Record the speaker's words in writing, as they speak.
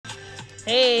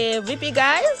Hey, VP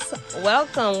guys,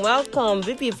 welcome,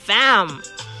 VP fam.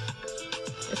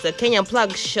 It's the Kenyan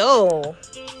Plug Show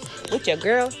with your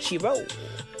girl, Shiro.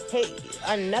 Hey,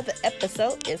 another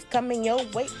episode is coming your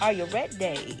way. Are you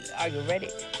ready? Are you ready?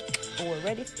 We're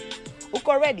ready.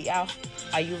 Uko ready? Are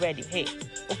you ready? Hey,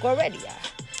 Uko ready?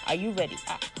 Are you ready?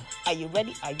 Are you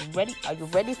ready? Are you ready? Are you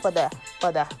ready for the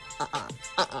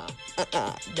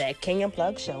Kenyan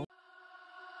Plug Show?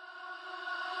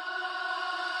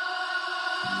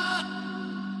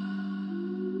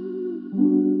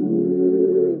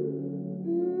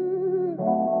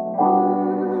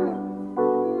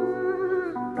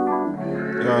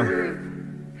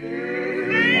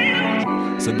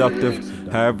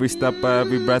 Seductive, every step,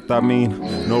 every breath, I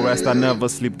mean. No rest, I never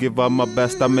sleep, give up my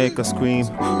best, I make her scream.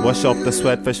 Wash off the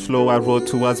sweat, fresh flow I wrote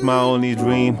towards my only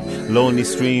dream. Lonely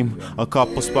stream, a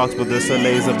couple sparks, but this a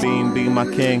laser beam, be my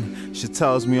king. She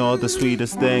tells me all the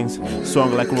sweetest things.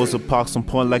 Strong like Rosa Parks, on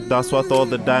point like that's worth all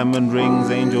the diamond rings,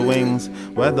 angel wings.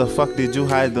 Where the fuck did you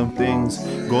hide them things?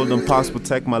 Golden parks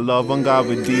protect my love on God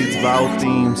with deeds, vow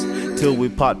themes. Till we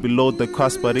part below the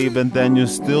crust, but even then you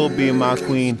still be my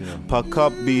queen. Puck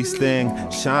up, bee sting,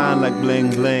 shine like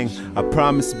bling bling. I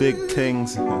promise big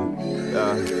things.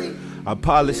 I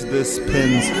polish this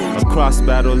pins across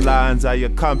battle lines. I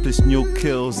accomplish new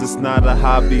kills. It's not a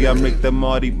hobby. I make them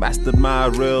already mastered my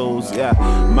reels. Yeah,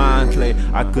 mind play.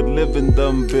 I could live in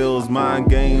them bills. Mind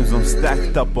games. I'm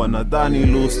stacked up on a Donny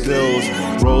loose stills.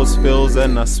 Rose fills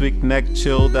and a sweet neck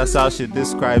chill. That's how she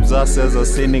describes us as a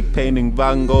scenic painting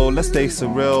Van Gogh. Let's stay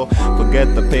surreal.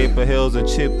 Forget the paper hills and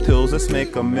chip tills. Let's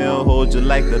make a meal. Hold you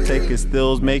like the take it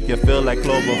stills. Make you feel like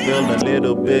Cloverfield. A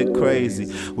little bit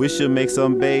crazy. We should make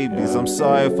some babies. I'm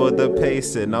sorry for the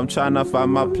pacing. I'm trying to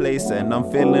find my place and I'm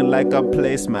feeling like a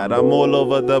placemat. I'm all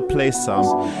over the place.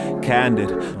 I'm candid.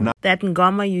 That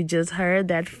ngoma you just heard,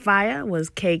 that fire, was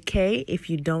KK. If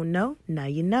you don't know, now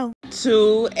you know.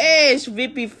 2ish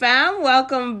VP fam,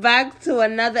 welcome back to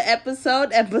another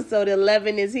episode. Episode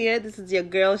 11 is here. This is your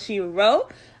girl Shiro.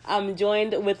 I'm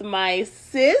joined with my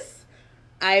sis.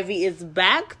 Ivy is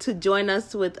back to join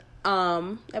us with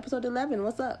episode 11.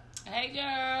 What's up? Hey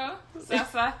girl,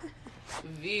 Sasa,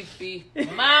 VP,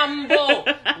 Mambo,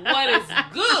 what is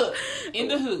good in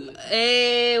the hood?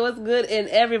 Hey, what's good in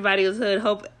everybody's hood?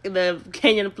 Hope the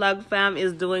Kenyan Plug fam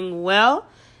is doing well,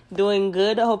 doing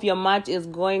good. I hope your March is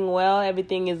going well.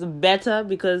 Everything is better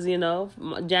because, you know,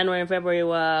 January and February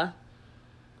were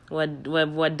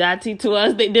dirty to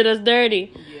us. They did us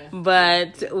dirty. Yeah.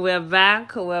 But we're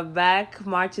back.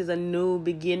 March is a new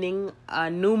beginning, a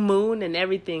new moon and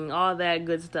everything, all that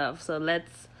good stuff. So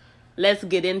let's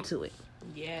get into it.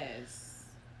 Yes.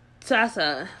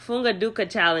 Sasa, Funga Duka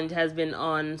Challenge has been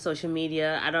on social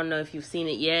media. I don't know if you've seen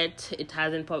it yet. It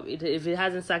hasn't if it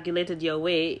hasn't circulated your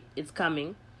way, it's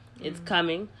coming. It's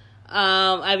coming.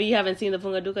 Ivy, you haven't seen the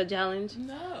Funga Duka Challenge?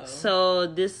 No. So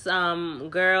this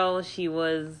girl, she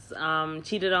was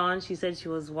cheated on. She said she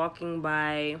was walking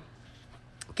by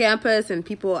campus and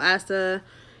people asked her,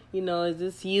 you know, is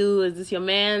this you? Is this your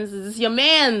man's? Is this your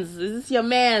man's? Is this your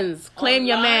man's? Claim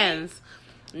your man's.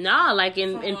 No, like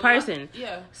in person.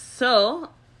 Yeah. So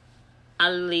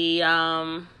Ali,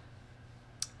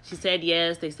 she said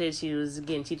yes. They said she was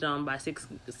getting cheated on by six.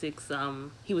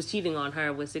 He was cheating on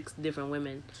her with 6 different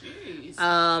women. Jeez.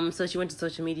 So she went to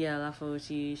social media.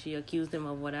 She accused him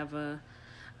of whatever.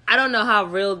 I don't know how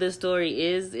real this story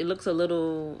is. It looks a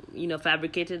little, you know,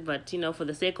 fabricated, but, you know, for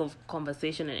the sake of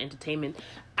conversation and entertainment,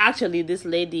 actually, this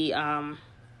lady,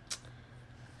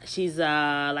 she's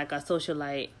like a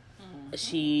socialite.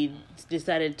 She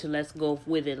decided to let's go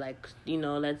with it, like, you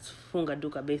know, let's funga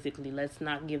duka, basically. Let's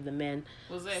not give the men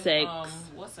sex.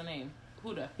 What's her name?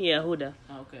 Huda. Yeah, Huda.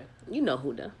 Oh, okay. You know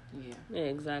Huda. Yeah,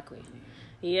 exactly.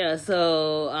 Yeah,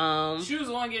 so she was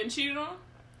the one getting cheated on?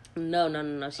 No.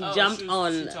 She jumped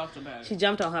on. She talked about it. She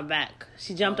jumped on her back.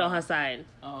 She jumped on her side,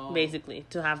 basically,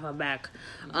 to have her back.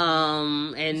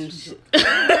 And she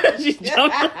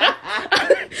jumped.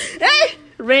 Hey,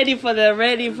 ready to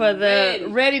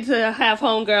have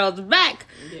homegirls back.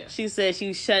 Yeah. She said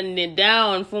she's shutting it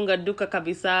down. Funga duka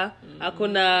kabisa.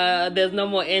 Hakuna. There's no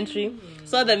more entry.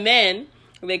 So the men,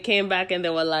 they came back and they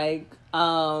were like,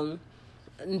 if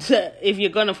you're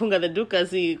gonna funga the duka,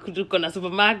 see kutuko na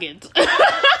supermarket.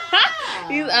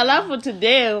 Alafu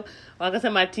today,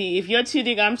 wakasema ati, if you're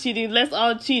cheating, I'm cheating. Let's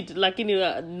all cheat. Like, you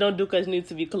know, no dukas needs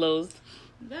to be closed.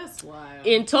 That's wild.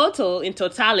 In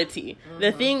totality,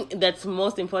 the thing that's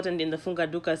most important in the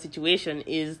funga duka situation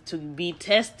is to be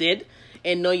tested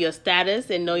and know your status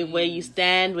and know where you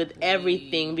stand with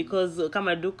everything, because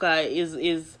kama duka is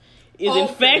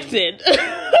infected.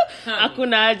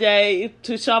 Hakuna haja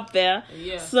to shop there.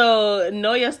 Yeah. So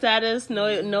know your status,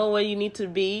 know where you need to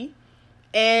be.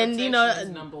 And, Protection is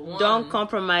number one. don't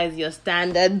compromise your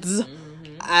standards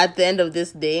at the end of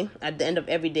this day, at the end of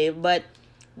every day. But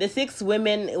the 6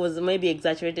 women, it was maybe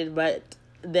exaggerated, but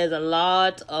there's a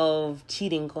lot of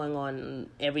cheating going on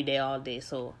every day, all day.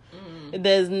 So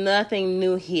there's nothing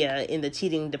new here in the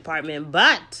cheating department.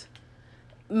 But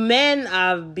men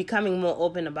are becoming more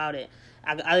open about it.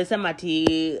 Alisema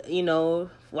ati,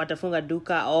 watafunga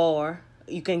duka, or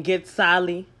you can get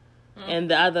Sally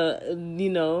and the other,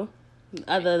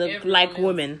 other Everyone like else.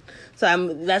 women.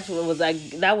 So that's what was like.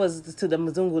 That was to the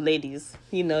Mzungu ladies.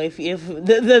 If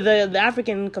the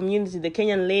African community, the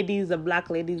Kenyan ladies, the black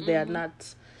ladies, they're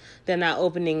not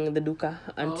opening the duka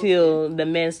until the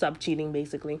men stop cheating,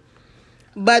 basically.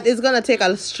 But it's gonna take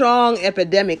a strong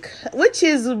epidemic, which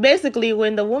is basically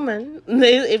when the woman,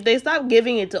 if they stop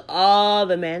giving it to all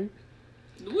the men,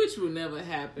 Which will never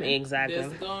happen. Exactly.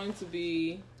 There's going to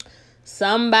be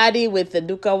somebody with the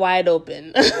duka wide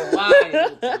open. wide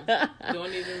open.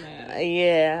 Don't even matter.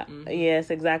 Yeah. Yes,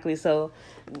 exactly. So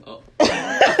Oh.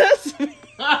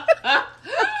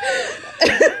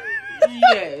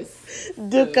 Yes.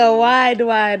 duka wide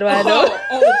open.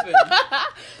 Open.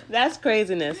 That's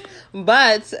craziness.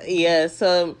 But yeah,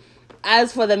 so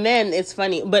as for the men, it's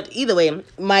funny. But either way,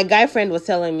 my guy friend was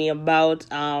telling me about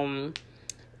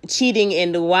cheating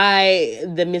and why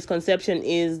the misconception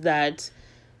is that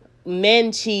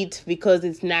men cheat because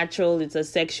it's natural, it's a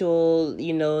sexual,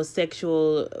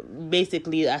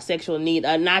 basically a sexual need,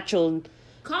 a natural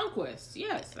Conquest.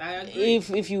 Yes, I agree.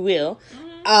 if you will,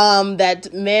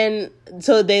 that men,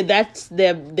 so that's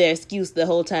their excuse the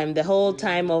whole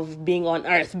time of being on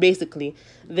earth, basically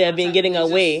they've been getting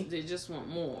away. They just want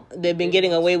more. They've been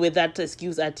getting away with that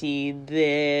excuse at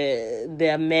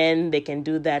they're men, they can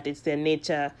do that, it's their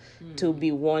nature to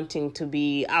be wanting to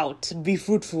be out, be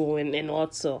fruitful and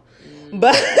also.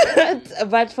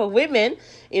 But for women,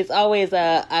 it's always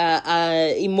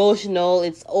a emotional,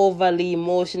 it's overly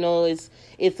emotional, it's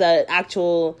an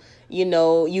actual,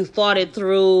 you thought it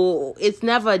through. It's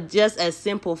never just as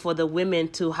simple for the women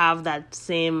to have that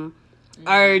same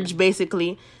urge,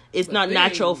 basically. It's But not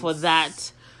natural things for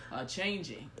that. Are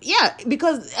changing. Yeah,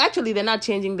 because actually they're not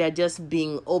changing. They're just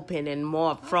being open and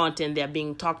more upfront, and they're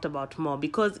being talked about more.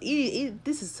 Because this is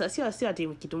this is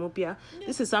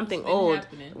something It's been old.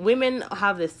 happening. Women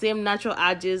have the same natural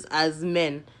urges as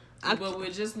men. But we're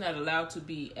just not allowed to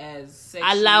be as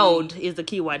sexually, Allowed is the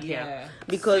key word yeah, here.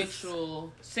 Because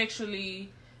sexually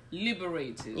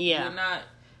liberated. Yeah. We're not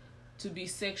to be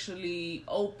sexually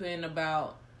open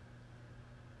about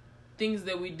things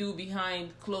that we do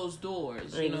behind closed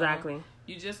doors. You Exactly. know?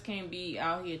 You just can't be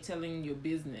out here telling your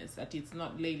business that it's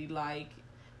not ladylike.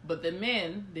 But the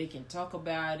men, they can talk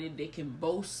about it. They can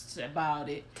boast about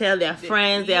it. tell their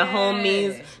friends, their yeah.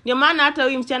 homies. Your man hata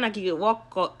huyu msichana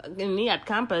walk at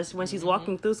campus when she's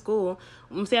walking through school.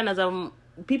 Msichana,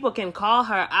 people can call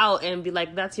her out and be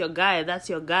like, "That's your guy.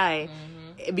 That's your guy."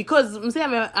 Because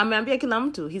msichana ameambia kila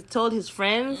mtu. He's told his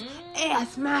friends, "Hey, I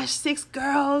smashed 6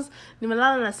 girls.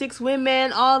 Nimelala na 6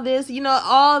 women. All this,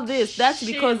 all this." That's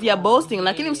because you're boasting.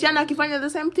 Lakini msichana akifanya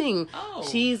the same thing. Oh.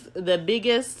 She's the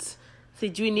biggest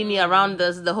sijui nini around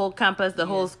the whole campus, the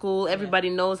whole school.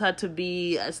 Everybody knows how to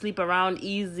be sleep around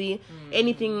easy.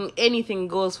 Anything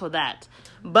goes for that.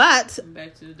 But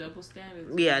Back to the double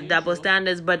standards. yeah, as double usual.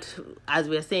 standards. But as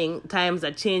we're saying, times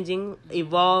are changing,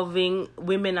 evolving.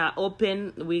 Women are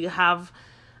open. We have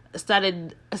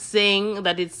started saying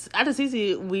that it's at a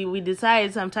CC. We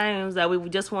decide sometimes that we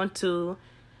just want to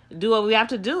do what we have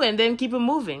to do and then keep it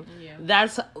moving. Yeah.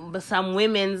 That's some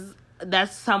women's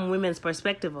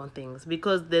perspective on things,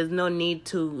 because there's no need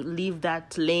to leave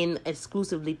that lane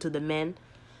exclusively to the men.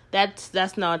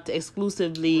 That's not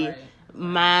exclusively Right.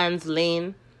 man's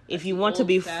lane. If you want to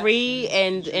be free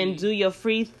and do your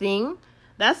free thing,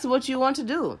 that's what you want to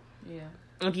do. Yeah.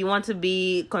 If you want to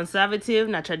be conservative,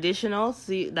 not traditional,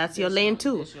 see, that's your lane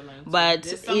too. That's your lane too. But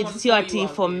There's someone it's your for you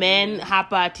for out there, men, yeah.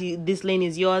 hapa, this lane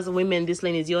is yours. Women, this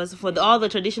lane is yours. For all the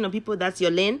traditional people, that's your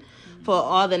lane. For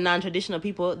all the non-traditional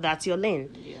people, that's your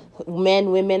lane. Yeah.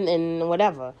 Men, women, and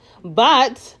whatever.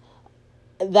 But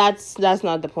that's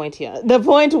not the point here. The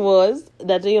point was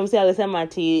that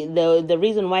the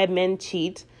reason why men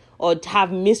cheat or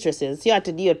have mistresses, you have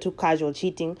to do too casual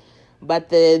cheating, but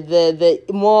the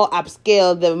more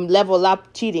upscale, the level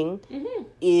up cheating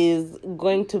is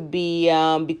going to be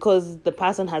because the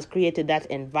person has created that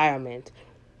environment.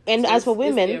 And as for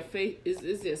women,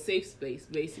 it's their safe space,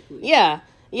 basically. yeah,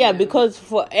 because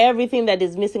for everything that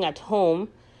is missing at home,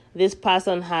 this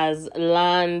person has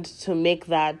learned to make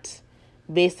that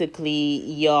basically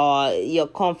your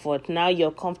comfort. Now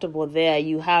you're comfortable there.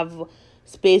 You have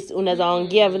space. Unaweza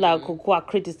ongea bila kukua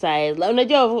criticized.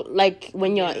 Unajua, like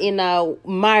when you're in a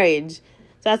marriage,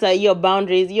 sasa your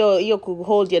boundaries, you could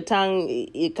hold your tongue,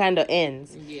 it kind of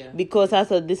ends. Yeah. Because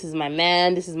sasa, this is my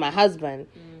man, this is my husband.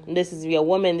 This is your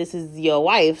woman, this is your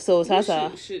wife. So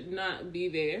sasa should not be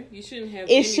there. You shouldn't have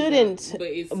it shouldn't, but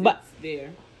it's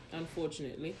there,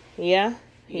 unfortunately. Yeah.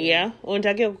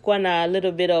 Unatakiwa kukuwa na a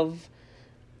little bit of,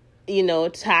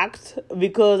 tact,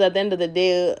 because at the end of the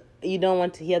day, you don't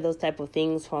want to hear those type of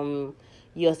things from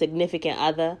your significant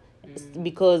other,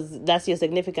 because that's your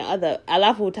significant other.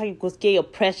 Alafu utaki kusikia your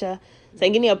pressure.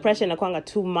 Sangini your pressure inakuanga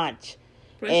too much.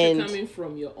 Pressure coming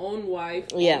from your own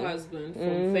wife or husband,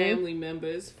 from family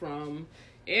members, from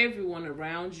everyone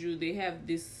around you. They have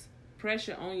this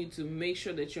pressure on you to make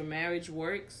sure that your marriage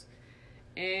works.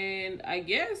 And I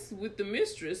guess with the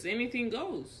mistress, anything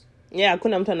goes. Yeah,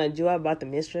 hakuna mtu anajua about the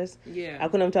mistress. Yeah.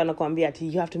 Hakuna mtu anakuambia ati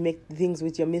you have to make things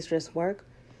with your mistress work.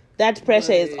 That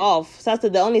pressure is off. Sasa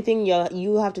the only thing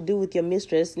you have to do with your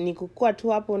mistress ni kukua tu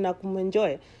hapo na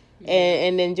kumenjoy.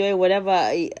 And enjoy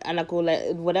whatever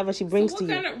she brings to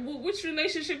you. Which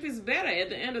relationship is better at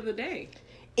the end of the day?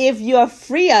 If you're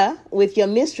freer with your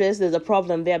mistress, there's a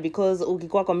problem there, because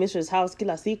ukikuwa kwa mistress house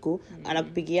kila siku,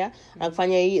 anakupikia,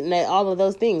 anakufanya all of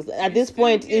those things. At this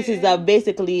point, this is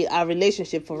basically a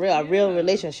relationship for real, a real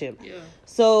relationship. Yeah.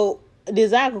 So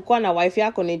desire kukuwa na wife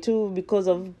yako ni too because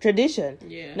of tradition.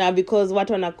 Yeah. Now, because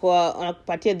watu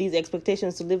wanakupatia these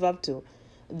expectations to live up to,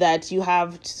 that you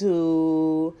have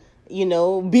to,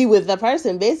 be with the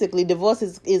person. Basically, divorce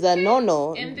is a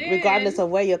no-no, regardless of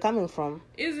where you're coming from.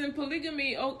 Isn't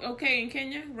polygamy okay in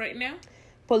Kenya right now?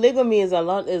 Polygamy is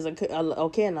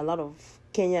okay in a lot of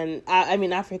Kenyan,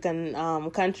 African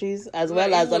countries, as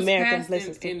well as American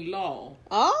places too. In law.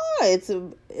 Oh,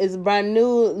 it's brand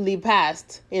newly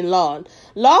passed in law.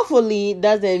 Lawfully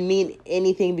doesn't mean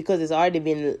anything because it's already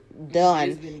been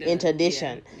done in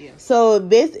tradition. Yeah. So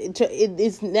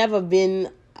it's never been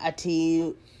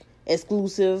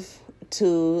exclusive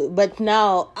to, but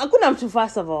now hakuna mtu,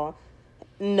 first of all,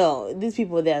 no, these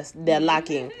people they're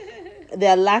lacking.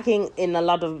 They're lacking in a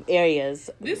lot of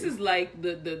areas. This is like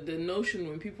the notion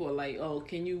when people are like, oh,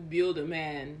 can you build a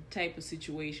man type of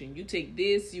situation? You take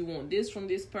this, you want this from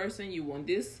this person, you want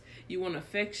this, you want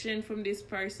affection from this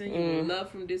person, you want love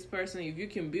from this person. If you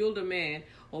can build a man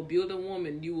or build a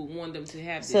woman, you would want them to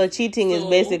have this. So cheating is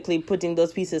basically putting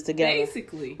those pieces together.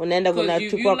 Basically. Unaenda kuna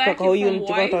you like it from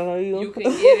wife, you can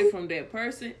get it from that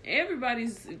person.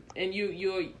 Everybody's, and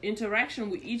your interaction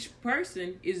with each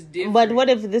person is different. But what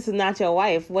if this is not your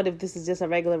wife? What if this is just a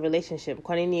regular relationship?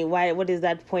 What is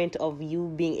that point of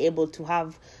you being able to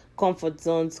have comfort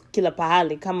zones kila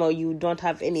pahali kama you don't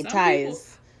have any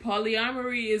ties?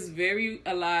 Polyamory is very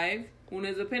alive.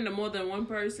 Unaweza penda more than one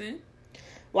person.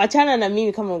 Wachana na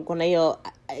mimi kama kuna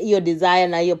hiyo desire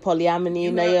na hiyo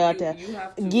polyamory na hiyo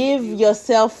give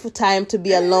yourself time to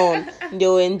be alone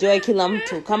ndio enjoy kila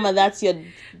mtu kama that's your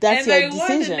decision.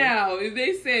 Wonder now if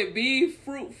they say be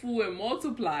fruitful and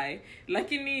multiply,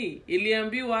 lakini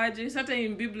iliambiwa aje sasa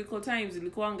in biblical times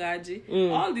ilikuanga aje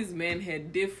all these men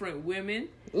had different women.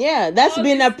 Yeah, that's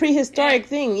been a prehistoric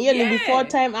thing. Before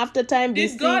time, after time.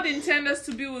 Did God intend us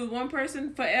to be with one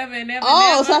person forever and ever?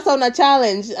 Oh, sasa una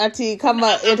challenge ati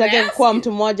kama itake kuwa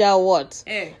mtu mmoja or what?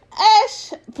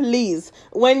 Esh, please.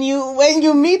 When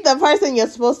you meet the person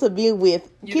you're supposed to be with,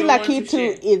 kila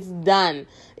kitu is done.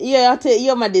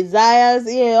 Your my desires,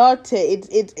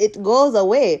 it goes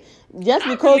away. Just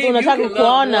because unataka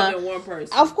kuona,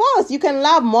 of course you can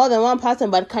love more than one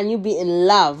person, but can you be in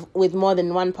love with more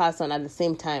than one person at the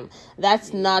same time?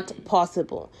 That's not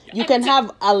possible. You can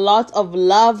have a lot of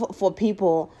love for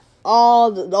people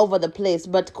all over the place,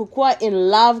 but kukua in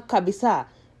love kabisa,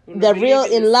 the real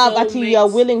in love that you are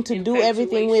willing to do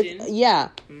everything with,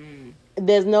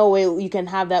 there's no way you can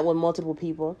have that with multiple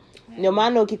people. Ndio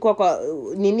maana ukikuwa kwa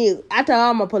nini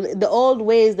hata the old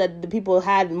ways that the people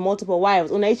had multiple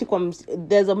wives, unaishi kwa,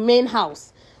 there's a main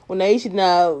house, unaishi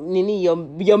na nini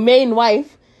your main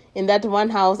wife in that one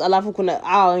house, alafu kuna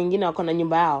wengine wako na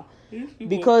nyumba yao.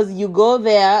 Because you go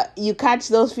there, you catch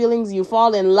those feelings, you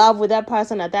fall in love with that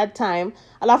person at that time.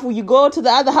 Alafu you go to the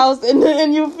other house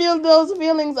and you feel those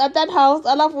feelings at that house.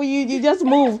 Alafu you just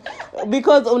move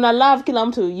because una love kila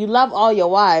mtu. You love all your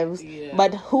wives,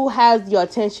 but who has your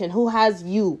attention? Who has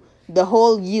you? The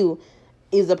whole you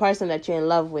is the person that you're in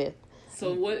love with.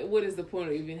 So what is the point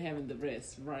of even having the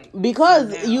rest, right?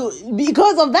 Because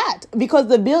of that. Because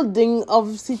the building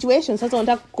of situations. That's what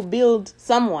I'm talking, build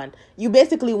someone. You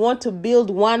basically want to build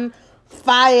one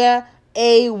fire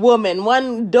a woman,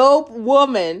 one dope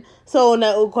woman. So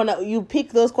you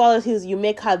pick those qualities, you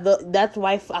make her that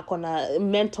wife akona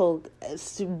mental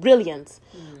brilliance.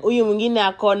 Huyu mwingine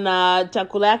akona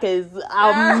chakula yake is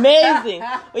amazing.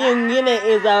 Huyu mwingine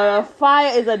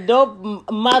is a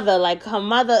dope mother, like her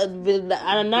mother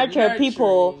nurture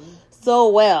people so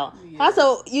well. Yeah.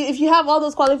 Also, if you have all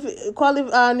those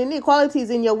qualities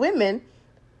in your women,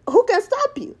 who can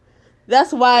stop you?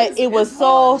 That's why it was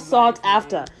so sought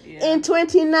after. Yeah. In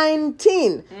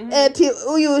 2019, you better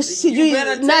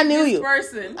take this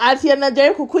person. Ati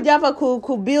anajaribu kukuja hapa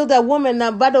ku build a woman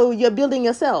na bado you're building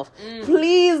yourself.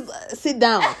 Please sit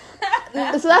down.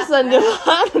 So that's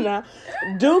ndio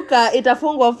duka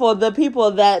itafungwa for the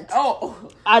people that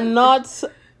are not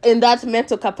in that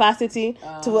mental capacity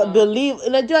to believe.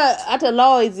 Unajua hata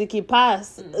law is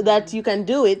ikipass that you can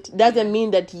do it doesn't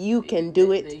mean that you can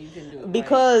do it,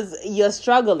 because you're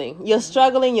struggling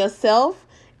yourself,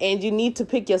 and you need to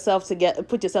put yourself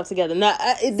together. Now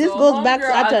this goes back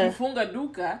to hata funga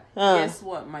duka. Guess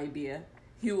what, my dear?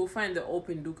 He will find the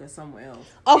open duka somewhere else.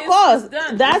 Of course,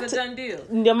 that's a done deal.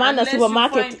 The man the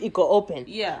supermarket iko open.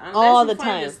 Yeah, all the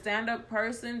time. Find a stand-up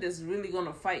person that's really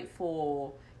gonna fight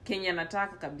for Kenya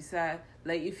nataka kabisa.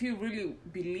 Like, if he really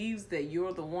believes that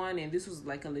you're the one and this was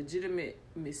like a legitimate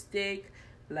mistake,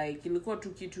 like ilikuwa tu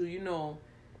kitu, you know,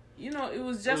 it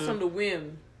was just on the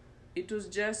whim. It was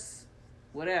just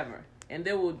whatever, and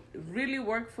they would really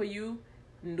work for you.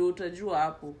 Ndo utajua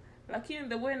hapo. Lakini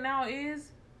the way now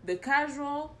is the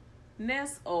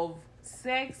casualness of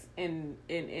sex and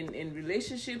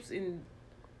relationships in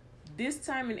this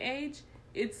time and age,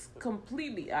 it's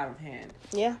completely out of hand.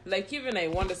 Yeah. Like, even I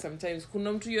wonder sometimes,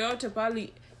 kuna mtu yoyote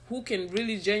pali who can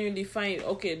really genuinely find,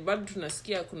 okay, bado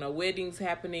tunasikia kuna weddings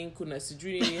happening, kuna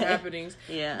sijui nini happenings.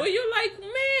 Yeah. But you're like,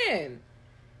 man,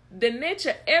 the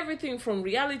nature, everything from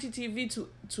reality TV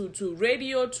to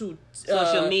radio to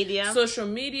social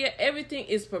media, everything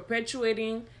is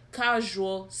perpetuating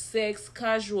casual sex,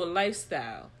 casual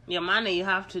lifestyle. Your man, you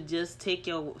have to just take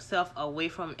yourself away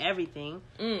from everything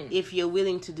if you're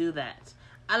willing to do that.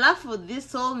 Alafu this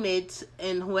soulmate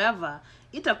and whoever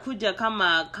itakuja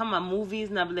kama movies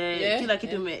na kila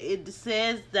kitu. It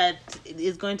says that it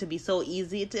is going to be so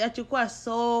easy. Itachukua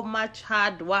so much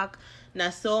hard work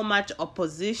na so much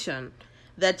opposition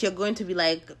that you're going to be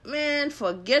like, man,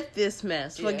 forget this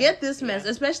mess.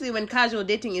 Especially when casual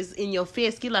dating is in your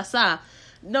face kila saa.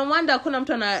 No wonder kuna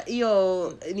mtu ana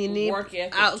hiyo nini work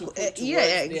ethic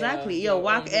exactly. Your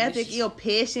work ethic, your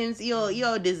patience,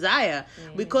 your desire,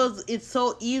 because it's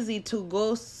so easy to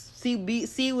go see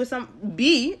with some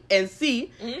B and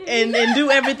C and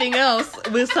do everything else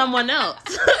with someone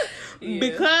else.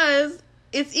 Because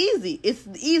it's easy.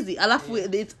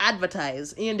 Alafu it's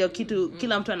advertised. Hiyo ndio kitu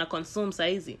kila mtu ana consume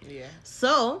saizi.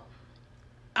 So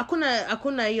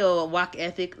hakuna hiyo work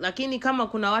ethic, lakini kama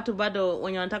kuna watu bado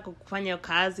wenye wanataka kufanya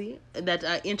kazi that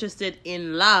are interested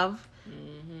in love,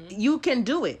 you can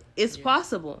do it. It's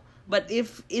possible. But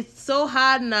if it's so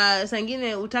hard na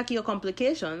sangine utaki your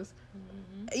complications,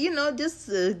 just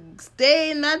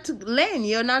stay in that lane,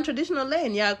 your non-traditional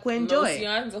lane, ya kuenjoy.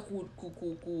 Usianza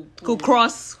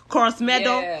cross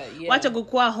medal. Wacha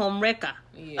kukua homewrecker.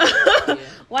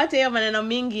 Wacha hiyo maneno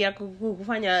mingi ya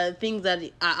kufanya things that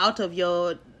are out of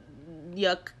your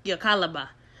caliber,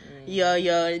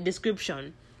 your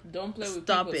description. Don't play with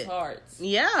people's hearts.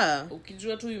 Yeah.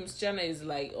 Ukijua tu msichana is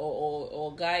like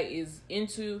or guy is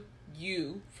into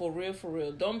you for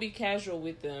real. Don't be casual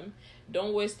with them.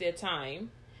 Don't waste their time.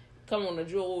 Kama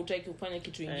unajua wewe utaki kufanya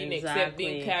kitu kingine except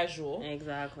being casual.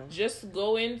 Exactly. Just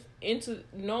go into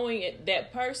knowing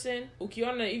that person.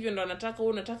 Ukiona hivyo ndo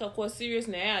unataka kuwa serious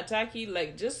na yeye ataki,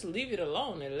 like, just leave it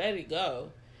alone and let it go.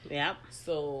 Yep.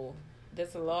 So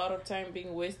there's a lot of time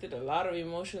being wasted, a lot of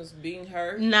emotions being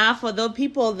hurt. Now, for the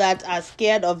people that are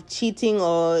scared of cheating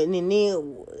or nini,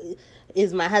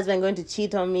 is my husband going to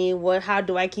cheat on me? How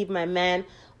do I keep my man?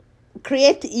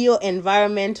 Create your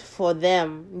environment for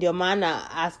them. Ndio maana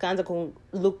askaanza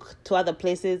look to other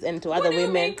places and to other women.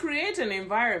 What do you mean create an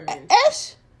environment?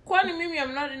 Kwani mimi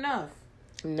I'm not enough?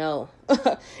 No.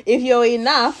 If you're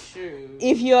enough,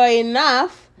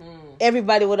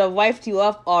 everybody would have wiped you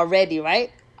off already, right?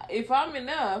 If I'm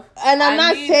enough, and I'm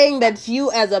not saying that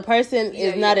you as a person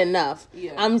is not enough.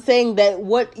 I'm saying that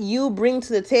what you bring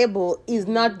to the table is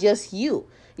not just you.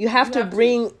 You have to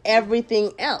bring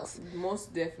everything else.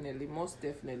 Most definitely.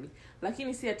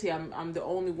 Lakini si ati I'm the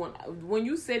only one. When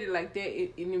you said it like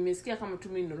that, nimesikia kama tu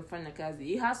mimi ndo nafanya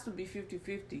kazi. It has to be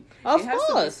 50-50. Of course. It has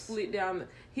to be split down.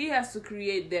 He has to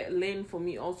create that lane for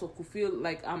me also to feel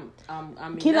like I'm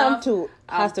Kila enough. mtu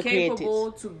has to create it. I'm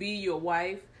capable to be your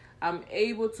wife. I'm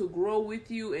able to grow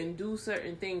with you and do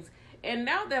certain things. And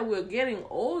now that we're getting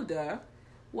older,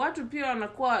 watu pia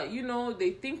wanakuwa, you know,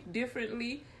 they think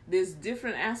differently. There's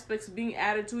different aspects being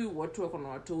added to it. Watu wako na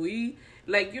watoi.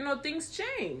 Like, you know, things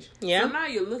change. Yeah. So now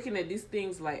you're looking at these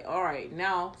things like, all right,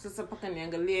 now, sasa paka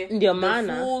niangalie Ndio the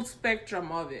maana. full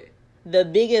spectrum of it. The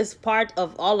biggest part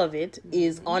of all of it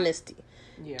is honesty.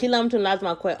 Yeah. Kila mtu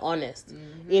lazima kuwe honest.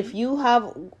 If you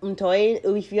have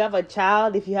mtoi, if you have a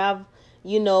child, if you have,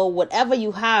 you know, whatever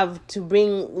you have to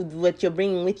bring, what you're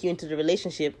bringing with you into the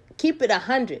relationship, keep it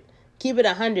 100. Keep it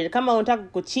 100. Kama unataka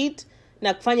kucheat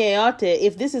na kufanya yote,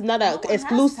 if this is not an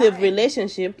exclusive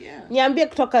relationship, niambie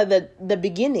kutoka the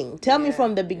beginning. Tell me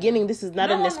from the beginning this is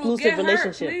not an exclusive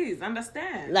relationship. Hurt, please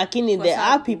understand. Lakini there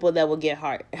are people that will get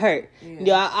hurt. Yeah.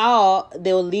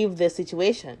 They will leave the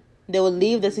situation. They will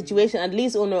leave the situation. At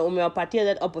least umewapatia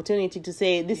that opportunity to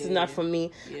say, this is not for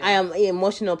me. I am an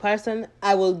emotional person.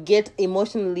 I will get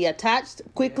emotionally attached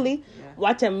quickly.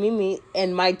 Wacha mimi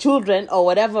and my children or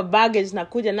whatever baggage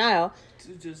nakuja nayo.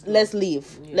 Let's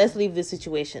leave. Let's leave the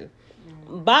situation.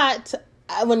 But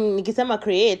when nikisema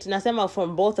create, nasema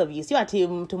from both of you. Sio ati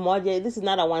mtu moja. This is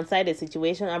not a one-sided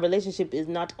situation. Our relationship is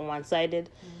not one-sided.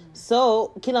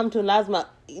 So kila mtu lazima,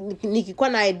 nikikuwa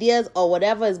na ideas or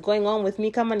whatever is going on with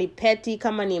me, kama ni petty,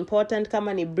 kama ni important,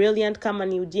 kama ni brilliant, kama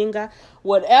ni ujinga,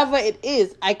 whatever it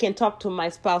is, I can talk to my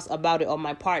spouse about it or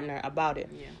my partner about it.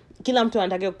 Kila mtu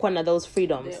anataka kuwa na those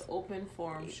freedoms. The open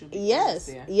forum should be there.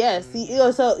 Yes.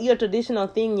 So your traditional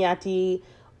thing yati,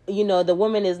 you know, the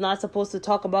woman is not supposed to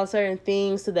talk about certain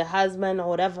things to the husband or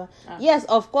whatever. Yes,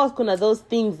 of course, kuna those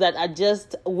things that are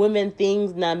just women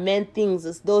things, na men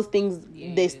things. Those things,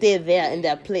 they stay there in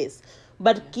their place.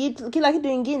 But kila kitu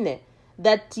ingine,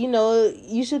 that, you know,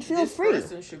 you should feel free.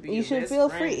 You should feel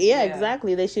free. Yeah,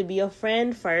 exactly. They should be your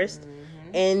friend first.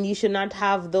 And you should not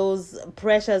have those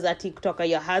pressures at TikTok or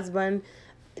your husband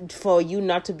for you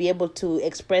not to be able to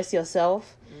express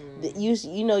yourself.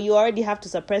 You know, you already have to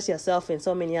suppress yourself in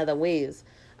so many other ways.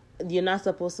 You're not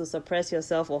supposed to suppress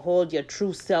yourself or hold your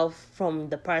true self from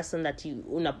the person that you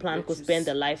plan to spend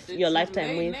your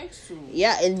lifetime with.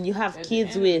 Yeah, and you have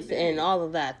kids with and all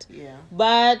of that. Yeah.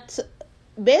 But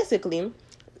basically,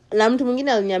 na mtu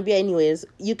mwingine aliniambia anyways,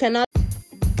 you cannot.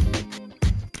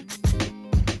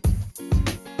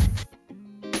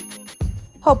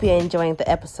 Hope you're enjoying the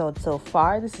episode so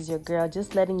far. This is your girl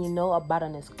just letting you know about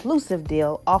an exclusive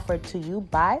deal offered to you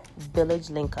by Village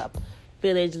Linkup.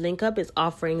 Village Linkup is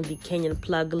offering the Kenyan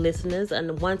Plug listeners a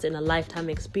once-in-a-lifetime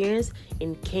experience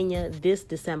in Kenya this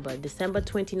December. December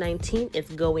 2019,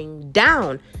 it's going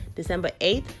down. December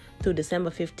 8th through December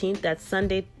 15th, that's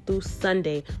Sunday through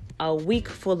Sunday. A week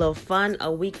full of fun,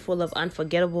 a week full of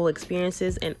unforgettable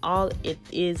experiences, and all it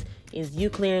is you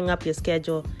clearing up your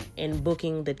schedule and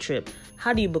booking the trip.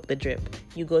 How do you book the trip?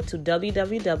 You go to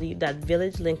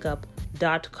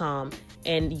www.villagelinkup.com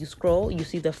and you scroll, you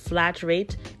see the flat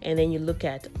rate, and then you look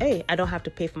at, hey, I don't have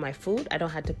to pay for my food. I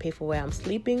don't have to pay for where I'm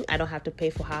sleeping. I don't have to pay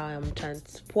for how I'm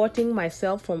transporting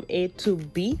myself from A to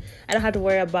B. I don't have to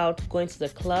worry about going to the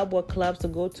club, what clubs to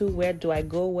go to, where do I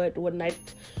go, what night,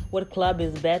 what club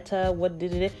is better,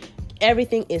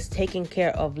 everything is taken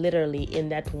care of literally in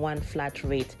that one flat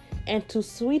rate. And to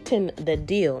sweeten the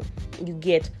deal, you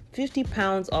get 50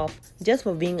 pounds off just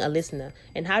for being a listener.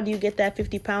 And how do you get that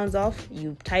 50 pounds off?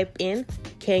 You type in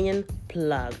Kenyan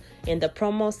Plug. In the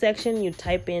promo section, you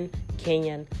type in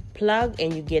Kenyan Plug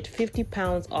and you get 50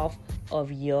 pounds off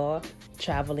of your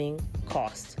traveling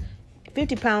costs.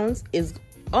 50 pounds is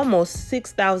almost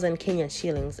 6,000 Kenyan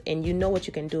shillings. And you know what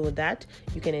you can do with that?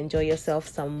 You can enjoy yourself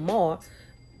some more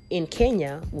in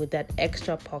Kenya with that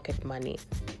extra pocket money.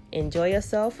 Enjoy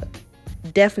yourself.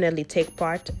 Definitely take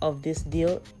part of this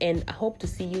deal, and I hope to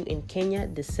see you in Kenya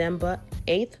December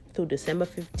 8th through December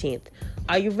 15th.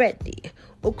 Are you ready?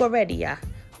 Uko ready, yeah?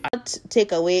 Not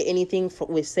take away anything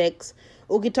with sex.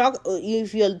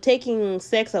 If you're taking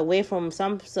sex away from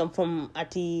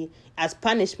as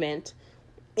punishment,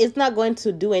 it's not going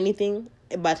to do anything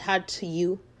but hurt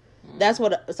you. That's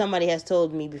what somebody has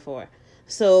told me before.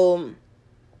 So,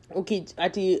 okay,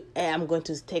 I'm going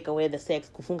to take away the sex,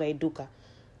 kufunga iduka.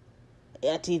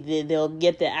 They'll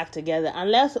get their act together.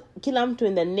 Unless kila mtu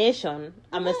in the nation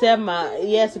amesema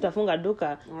yes utafunga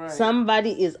duka,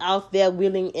 somebody is out there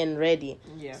willing and ready.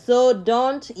 So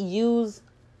don't use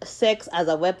sex as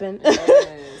a weapon.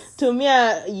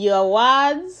 Tumia your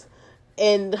words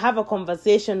and have a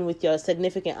conversation with your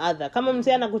significant other. Kama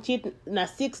mtu anakucheat na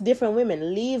 6 different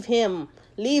women, leave him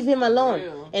alone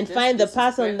and find the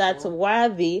person that's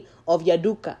worthy of your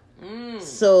duka.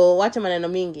 So wacha maneno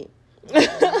mingi.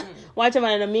 wacha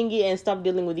maneno mingi and stop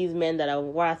dealing with these men that are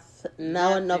worth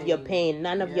none of your Nothing. pain,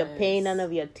 none of your pain, Yes. none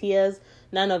of your tears,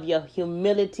 none of your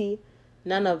humility,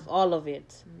 none of all of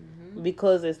it.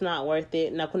 Because it's not worth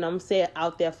it. Na kuna mse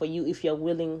out there for you if you're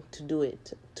willing to do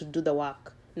it, to do the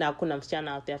work. Na kuna msichana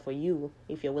out there for you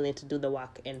if you're willing to do the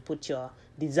work and put your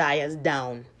desires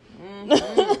down.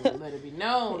 Let it be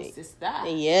known, sister.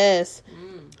 Yes.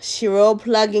 Shiro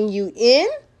plugging you in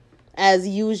as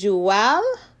usual.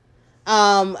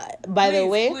 By the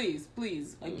way,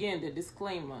 please, again, the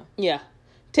disclaimer. yeah,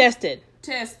 tested.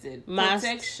 Tested. Must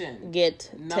Protection. get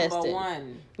Number tested.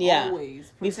 one. Yeah.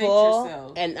 Always. Protect Before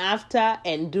yourself. and after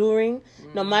and during,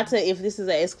 no matter if this is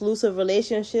an exclusive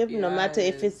relationship, no matter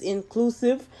if it's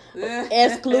inclusive,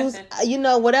 exclusive,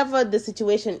 whatever the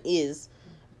situation is,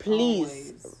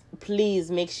 please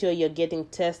make sure you're getting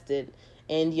tested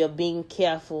and you're being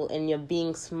careful and you're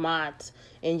being smart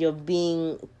and you're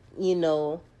being,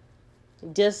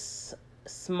 just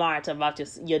smart about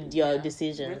your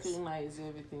decisions. Recognize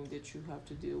everything that you have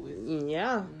to deal with.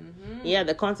 Yeah,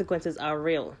 the consequences are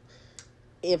real.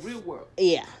 Real world.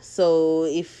 Yeah, so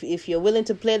if you're willing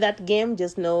to play that game,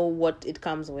 just know what it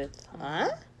comes with.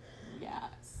 Yes.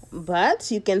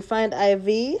 But you can find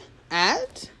Ivy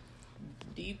at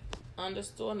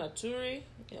Deep_Naturi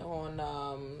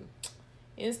on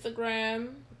Instagram,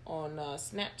 on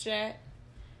Snapchat.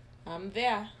 I'm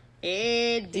there.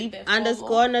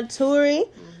 Deep_Naturi.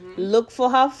 Look for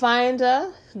her, find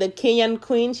her. The Kenyan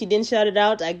queen. She didn't shout it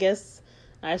out. I guess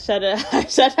I shut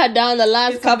her down the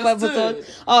last It's couple understood.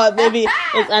 episodes. Oh, maybe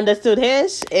it's understood. Hey,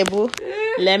 Ebu,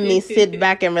 let me sit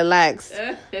back and relax.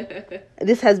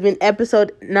 This has been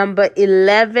episode number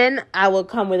 11. I will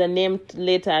come with a name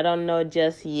later. I don't know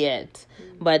just yet.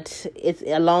 But it's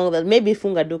along the, maybe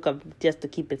Funga Duka, just to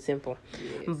keep it simple.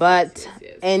 But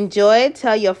yes. enjoy,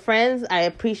 tell your friends. I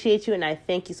appreciate you and I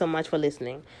thank you so much for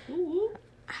listening. Ooh.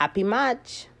 Happy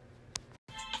March.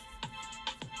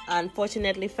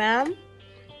 Unfortunately, fam,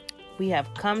 we have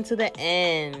come to the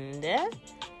end.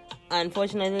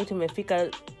 Unfortunately,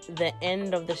 tumefika the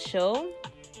end of the show.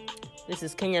 This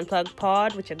is Kenyan Plug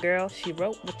Pod with your girl, She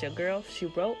Wrote.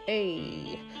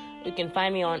 Hey. You can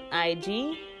find me on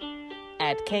IG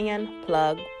at Kenyan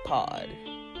Plug Pod.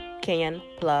 Kenyan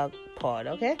Plug Pod,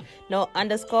 okay? No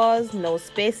underscores, no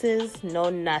spaces, no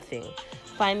nothing.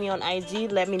 Find me on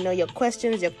IG. Let me know your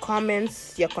questions, your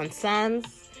comments, your concerns.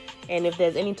 And if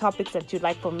there's any topics that you'd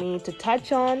like for me to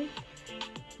touch on,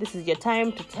 this is your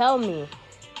time to tell me.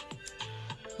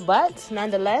 But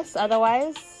nonetheless,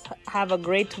 otherwise, have a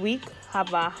great week.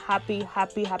 Have a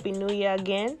happy New Year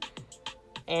again.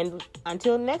 And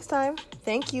until next time,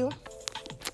 thank you.